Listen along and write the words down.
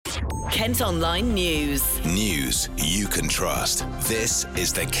Kent Online News. News you can trust. This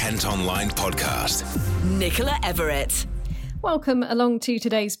is the Kent Online Podcast. Nicola Everett. Welcome along to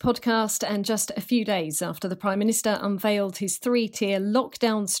today's podcast, and just a few days after the Prime Minister unveiled his three-tier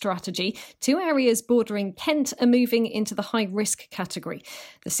lockdown strategy, 2 areas bordering Kent are moving into the high-risk category.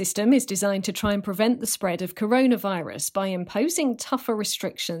 The system is designed to try and prevent the spread of coronavirus by imposing tougher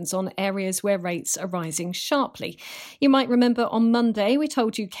restrictions on areas where rates are rising sharply. You might remember on Monday we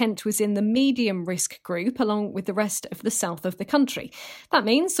told you Kent was in the medium-risk group along with the rest of the south of the country. That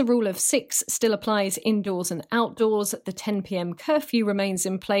means the rule of 6 still applies indoors and outdoors, the 10 p.m. curfew remains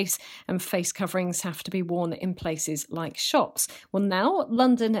in place, and face coverings have to be worn in places like shops. Well, now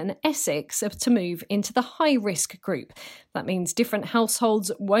London and Essex are to move into the high-risk group. That means different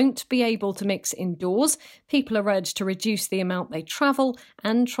households won't be able to mix indoors. People are urged to reduce the amount they travel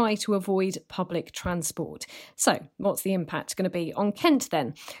and try to avoid public transport. So, what's the impact going to be on Kent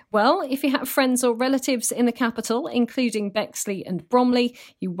then? Well, if you have friends or relatives in the capital, including Bexley and Bromley,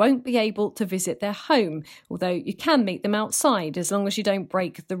 you won't be able to visit their home, although you can meet them outside as long as you don't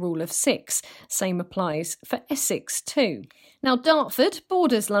break the rule of 6. Same applies for Essex too. Now, Dartford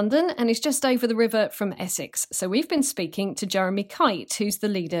borders London and is just over the river from Essex, so we've been speaking to Jeremy Kite, who's the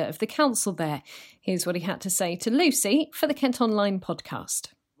leader of the council there. Here's what he had to say to Lucy for the Kent Online podcast.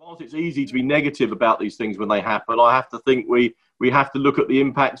 Whilst it's easy to be negative about these things when they happen, I have to think we have to look at the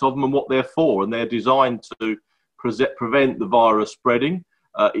impacts of them and what they're for, and they're designed to prevent the virus spreading.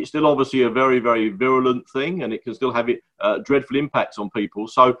 It's still obviously a very, very virulent thing, and it can still have dreadful impacts on people.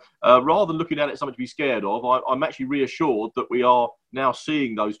 So rather than looking at it something to be scared of, I'm actually reassured that we are now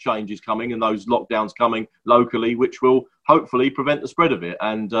seeing those changes coming and those lockdowns coming locally, which will hopefully prevent the spread of it.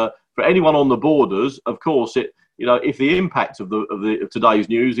 And for anyone on the borders, of course, if the impact of today's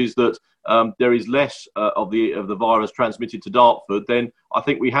news is that there is less of the virus transmitted to Dartford, then I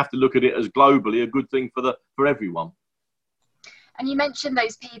think we have to look at it as globally a good thing for everyone. And you mentioned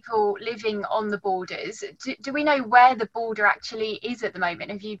those people living on the borders. Do we know where the border actually is at the moment?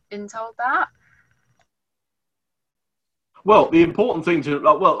 Have you been told that? Well, the important thing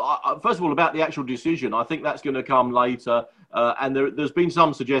first of all, about the actual decision, I think that's going to come later. And there's been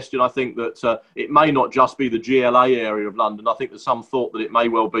some suggestion, I think, that it may not just be the GLA area of London. I think there's some thought that it may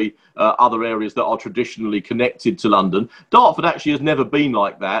well be other areas that are traditionally connected to London. Dartford actually has never been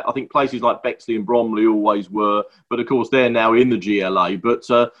like that. I think places like Bexley and Bromley always were, but of course they're now in the GLA. But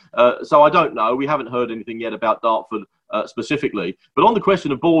so I don't know. We haven't heard anything yet about Dartford specifically. But on the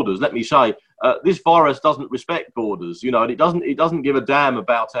question of borders, let me say, this virus doesn't respect borders, and it doesn't give a damn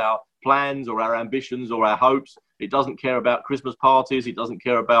about our plans or our ambitions or our hopes. It doesn't care about Christmas parties. It doesn't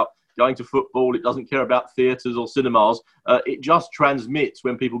care about going to football. It doesn't care about theatres or cinemas. It just transmits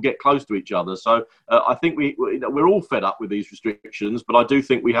when people get close to each other. So I think we're all fed up with these restrictions, but I do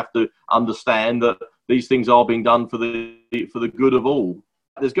think we have to understand that these things are being done for the good of all.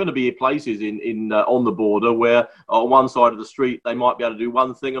 There's going to be places on the border where on one side of the street they might be able to do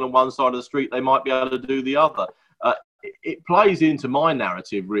one thing, and on one side of the street they might be able to do the other. It plays into my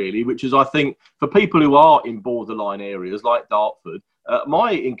narrative, really, which is, I think, for people who are in borderline areas like Dartford,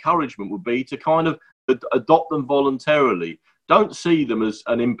 my encouragement would be to kind of adopt them voluntarily. Don't see them as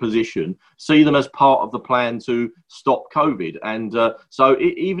an imposition. See them as part of the plan to stop COVID. And so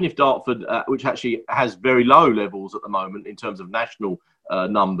even if Dartford, which actually has very low levels at the moment in terms of national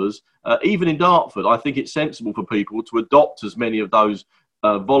numbers, even in Dartford, I think it's sensible for people to adopt as many of those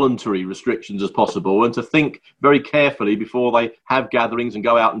voluntary restrictions as possible, and to think very carefully before they have gatherings and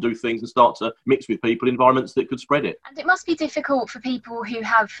go out and do things and start to mix with people in environments that could spread it. And it must be difficult for people who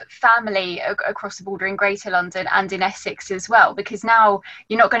have family across the border in Greater London and in Essex as well, because now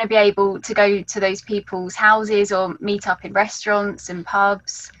you're not going to be able to go to those people's houses or meet up in restaurants and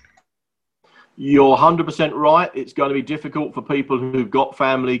pubs. You're 100% right. It's going to be difficult for people who've got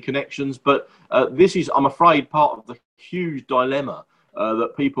family connections, but this is, I'm afraid, part of the huge dilemma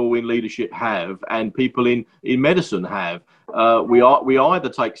that people in leadership have and people in medicine have. We either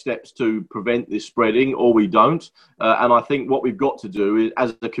take steps to prevent this spreading or we don't. And I think what we've got to do is,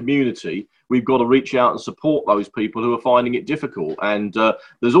 as a community, we've got to reach out and support those people who are finding it difficult. And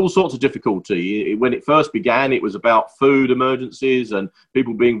there's all sorts of difficulty. When it first began, it was about food emergencies and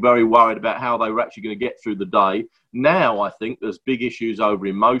people being very worried about how they were actually going to get through the day. Now, I think there's big issues over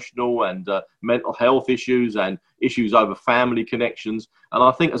emotional and mental health issues and issues over family connections. And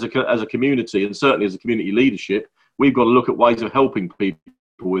I think as a community, and certainly as a community leadership, we've got to look at ways of helping people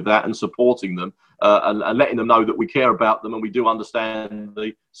with that and supporting them and letting them know that we care about them and we do understand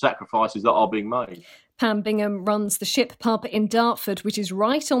the sacrifices that are being made. Pam Bingham runs the Ship Pub in Dartford, which is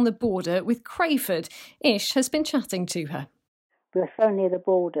right on the border with Crayford. Ish has been chatting to her. we're so near the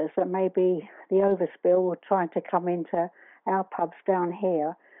borders that maybe the overspill will try to come into our pubs down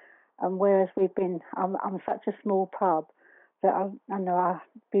here. And whereas I'm such a small pub that I know I'll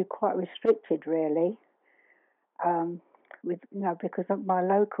be quite restricted really, because of my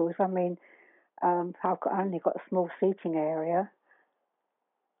locals. I mean, I've only got a small seating area.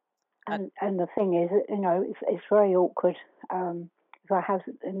 And the thing is, it's very awkward. If I have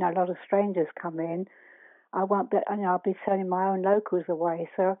a lot of strangers come in, I won't be. I'll be turning my own locals away.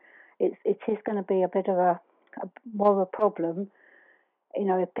 So it is going to be a bit of a more of a problem.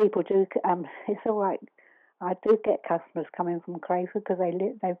 If people do, it's all right. I do get customers coming from Crayford because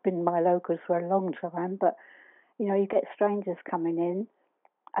they've been my locals for a long time. But you get strangers coming in,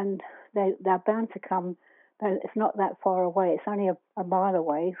 and they're bound to come. It's not that far away. It's only a mile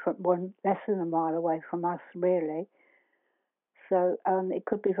away less than a mile away from us, really. So it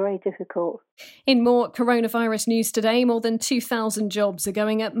could be very difficult. In more coronavirus news today, more than 2,000 jobs are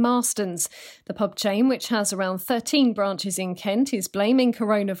going at Marston's. The pub chain, which has around 13 branches in Kent, is blaming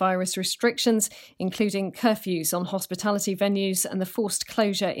coronavirus restrictions, including curfews on hospitality venues and the forced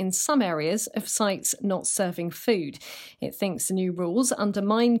closure in some areas of sites not serving food. It thinks the new rules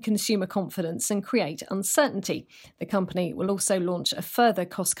undermine consumer confidence and create uncertainty. The company will also launch a further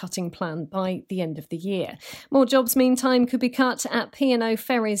cost-cutting plan by the end of the year. More jobs, meantime, could be cut at P&O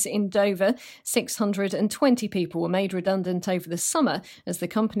Ferries in Dover. 620 people were made redundant over the summer as the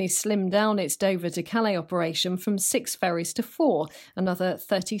company slimmed down its Dover to Calais operation from 6 ferries to 4. Another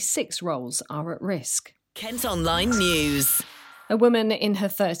 36 roles are at risk. Kent Online News. A woman in her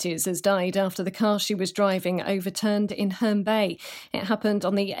 30s has died after the car she was driving overturned in Herne Bay. It happened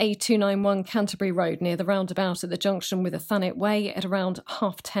on the A291 Canterbury Road near the roundabout at the junction with the Thanet Way at around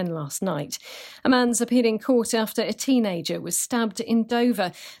 10:30 last night. A man's appeared in court after a teenager was stabbed in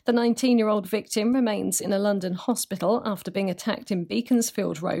Dover. The 19-year-old victim remains in a London hospital after being attacked in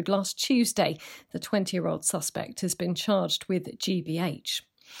Beaconsfield Road last Tuesday. The 20-year-old suspect has been charged with GBH.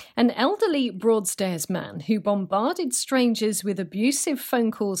 An elderly Broadstairs man who bombarded strangers with abusive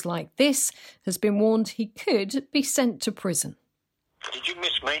phone calls like this has been warned he could be sent to prison. Did you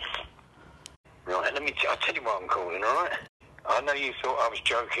miss me? Right, I'll tell you why I'm calling, all right? I know you thought I was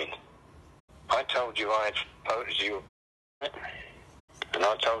joking. I told you I had photos of you, and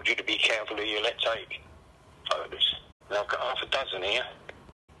I told you to be careful who you let take photos. And I've got half a dozen here.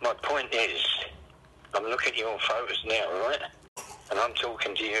 My point is, I'm looking at your photos now, all right? And I'm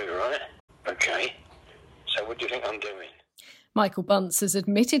talking to you, right? Okay. So what do you think I'm doing? Michael Bunce has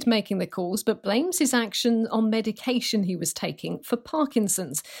admitted making the calls but blames his action on medication he was taking for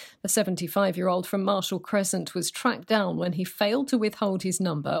Parkinson's. The 75-year-old from Marshall Crescent was tracked down when he failed to withhold his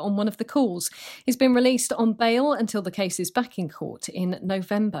number on one of the calls. He's been released on bail until the case is back in court in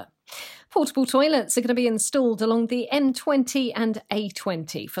November. Portable toilets are going to be installed along the M20 and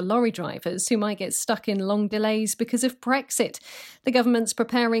A20 for lorry drivers who might get stuck in long delays because of Brexit. The government's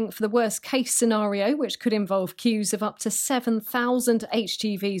preparing for the worst case scenario, which could involve queues of up to 7,000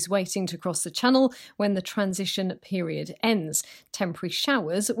 HGVs waiting to cross the channel when the transition period ends. Temporary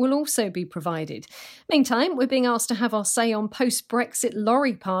showers will also be provided. Meantime, we're being asked to have our say on post-Brexit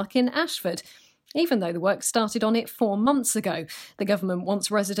lorry park in Ashford. Even though the work started on it 4 months ago, the government wants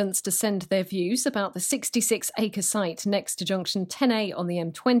residents to send their views about the 66-acre site next to junction 10A on the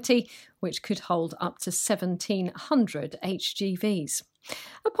M20, which could hold up to 1,700 HGVs.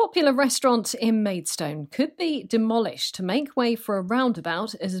 A popular restaurant in Maidstone could be demolished to make way for a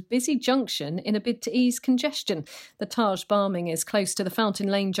roundabout as a busy junction in a bid to ease congestion. The Taj Barming is close to the Fountain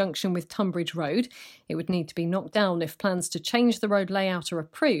Lane junction with Tunbridge Road. It would need to be knocked down if plans to change the road layout are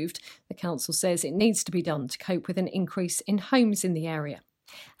approved. The council says it needs to be done to cope with an increase in homes in the area.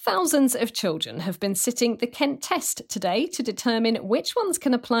 Thousands of children have been sitting the Kent test today to determine which ones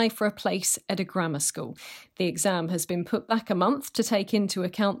can apply for a place at a grammar school. The exam has been put back a month to take into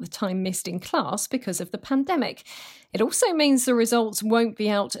account the time missed in class because of the pandemic. It also means the results won't be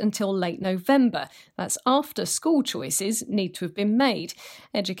out until late November. That's after school choices need to have been made.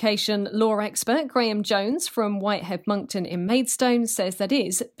 Education law expert Graham Jones from Whitehead Monkton in Maidstone says that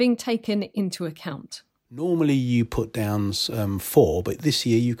is being taken into account. Normally you put down 4, but this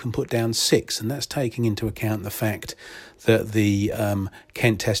year you can put down 6, and that's taking into account the fact that the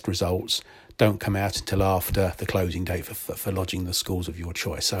Kent test results don't come out until after the closing date for lodging the schools of your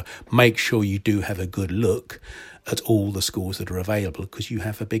choice. So make sure you do have a good look at all the schools that are available, because you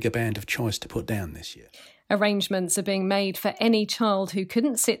have a bigger band of choice to put down this year. Arrangements are being made for any child who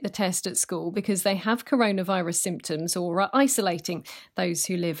couldn't sit the test at school because they have coronavirus symptoms or are isolating. Those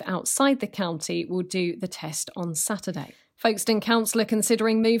who live outside the county will do the test on Saturday. Folkestone Council are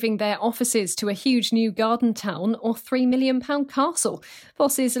considering moving their offices to a huge new garden town or £3 million castle.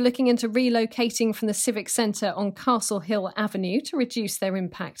 Bosses are looking into relocating from the Civic Centre on Castle Hill Avenue to reduce their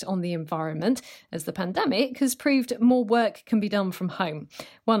impact on the environment, as the pandemic has proved more work can be done from home.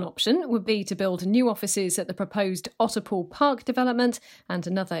 One option would be to build new offices at the proposed Otterpool Park development, and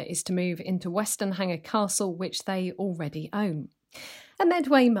another is to move into Western Hanger Castle, which they already own. A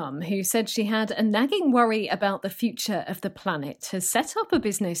Medway mum who said she had a nagging worry about the future of the planet has set up a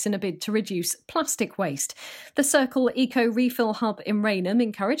business in a bid to reduce plastic waste. The Circle Eco Refill Hub in Rainham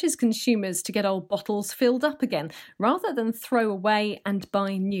encourages consumers to get old bottles filled up again rather than throw away and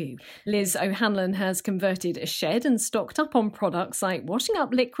buy new. Liz O'Hanlon has converted a shed and stocked up on products like washing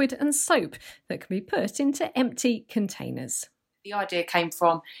up liquid and soap that can be put into empty containers. The idea came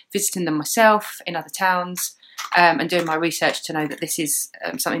from visiting them myself in other towns, and doing my research to know that this is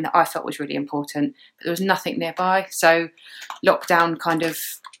something that I felt was really important, but there was nothing nearby. So lockdown kind of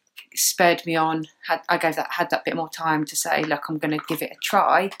spurred me on. Had that bit more time to say, look, I'm going to give it a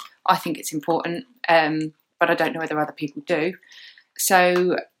try. I think it's important, but I don't know whether other people do.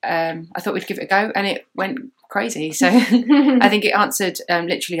 So I thought we'd give it a go, and it went crazy. So I think it answered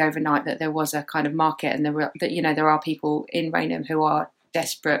literally overnight that there was a kind of market, and there are people in Rainham who are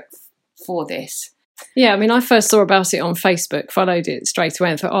desperate for this. Yeah, I mean, I first saw about it on Facebook, followed it straight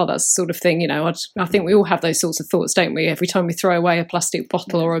away and thought, oh, that's the sort of thing, I think we all have those sorts of thoughts, don't we? Every time we throw away a plastic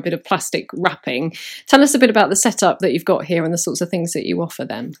bottle or a bit of plastic wrapping. Tell us a bit about the setup that you've got here and the sorts of things that you offer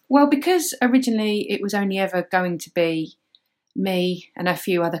then. Well, because originally it was only ever going to be me and a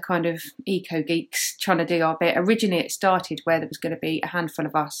few other kind of eco geeks trying to do our bit. Originally it started where there was going to be a handful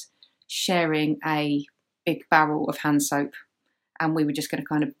of us sharing a big barrel of hand soap, and we were just going to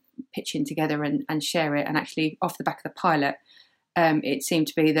kind of pitch in together and share it. And actually off the back of the pilot, it seemed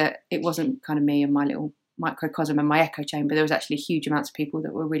to be that it wasn't kind of me and my little microcosm and my echo chamber. There was actually huge amounts of people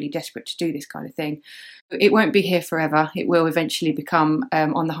that were really desperate to do this kind of thing. It won't be here forever. It will eventually become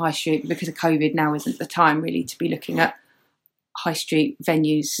on the high street. Because of COVID, now isn't the time really to be looking at high street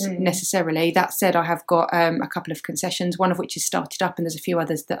venues necessarily. That said, I have got a couple of concessions, one of which is started up, and there's a few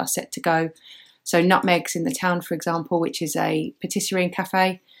others that are set to go. So Nutmegs in the town, for example, which is a patisserie and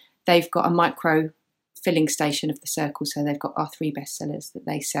cafe, they've got a micro filling station of the Circle, so they've got our 3 bestsellers that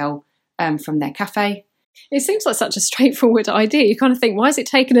they sell from their cafe. It seems like such a straightforward idea. You kind of think, why has it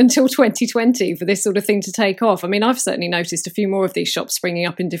taken until 2020 for this sort of thing to take off? I mean, I've certainly noticed a few more of these shops springing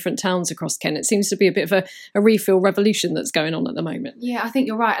up in different towns across Kent. It seems to be a bit of a refill revolution that's going on at the moment. Yeah, I think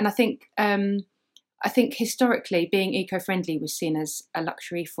you're right. And I think historically being eco-friendly was seen as a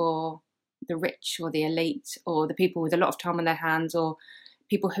luxury for the rich or the elite or the people with a lot of time on their hands, or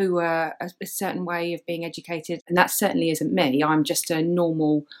people who were a certain way of being educated. And that certainly isn't me. I'm just a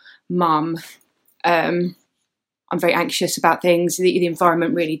normal mum. I'm very anxious about things. The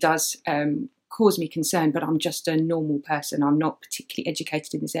environment really does cause me concern, but I'm just a normal person. I'm not particularly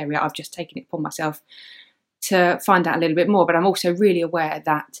educated in this area. I've just taken it upon myself to find out a little bit more. But I'm also really aware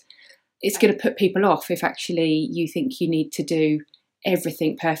that it's going to put people off if actually you think you need to do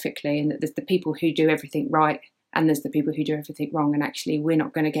everything perfectly, and that there's the people who do everything right and there's the people who do everything wrong. And actually we're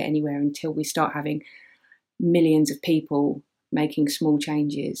not going to get anywhere until we start having millions of people making small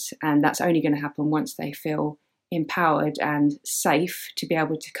changes, and that's only going to happen once they feel empowered and safe to be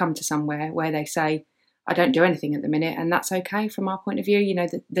able to come to somewhere where they say, I don't do anything at the minute, and that's okay from our point of view.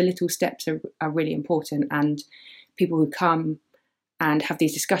 The little steps are really important, and people who come and have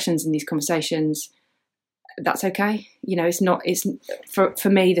these discussions and these conversations, that's okay. It's for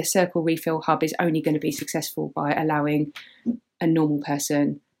me, the Circle Refill Hub is only going to be successful by allowing a normal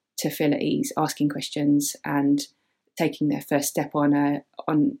person to feel at ease, asking questions and taking their first step on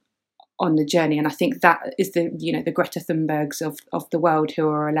the journey. And I think that is the Greta Thunbergs of the world, who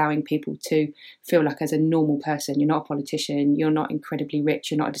are allowing people to feel like, as a normal person, you're not a politician, you're not incredibly rich,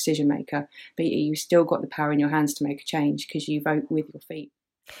 you're not a decision maker, but you've still got the power in your hands to make a change because you vote with your feet.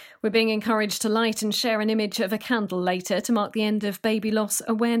 We're being encouraged to light and share an image of a candle later to mark the end of Baby Loss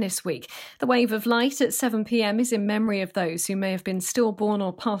Awareness Week. The wave of light at 7 p.m. is in memory of those who may have been stillborn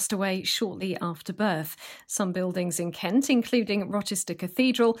or passed away shortly after birth. Some buildings in Kent, including Rochester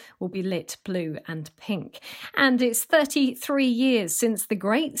Cathedral, will be lit blue and pink. And it's 33 years since the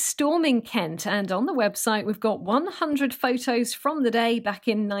Great Storm in Kent, and on the website we've got 100 photos from the day back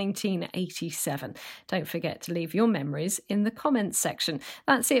in 1987. Don't forget to leave your memories in the comments section.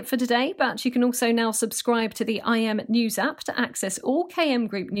 That's it for today, but you can also now subscribe to the IM News app to access all KM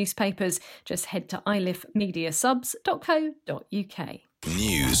Group newspapers. Just head to ilifmediasubs.co.uk.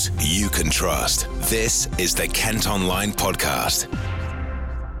 News you can trust. This is the Kent Online Podcast.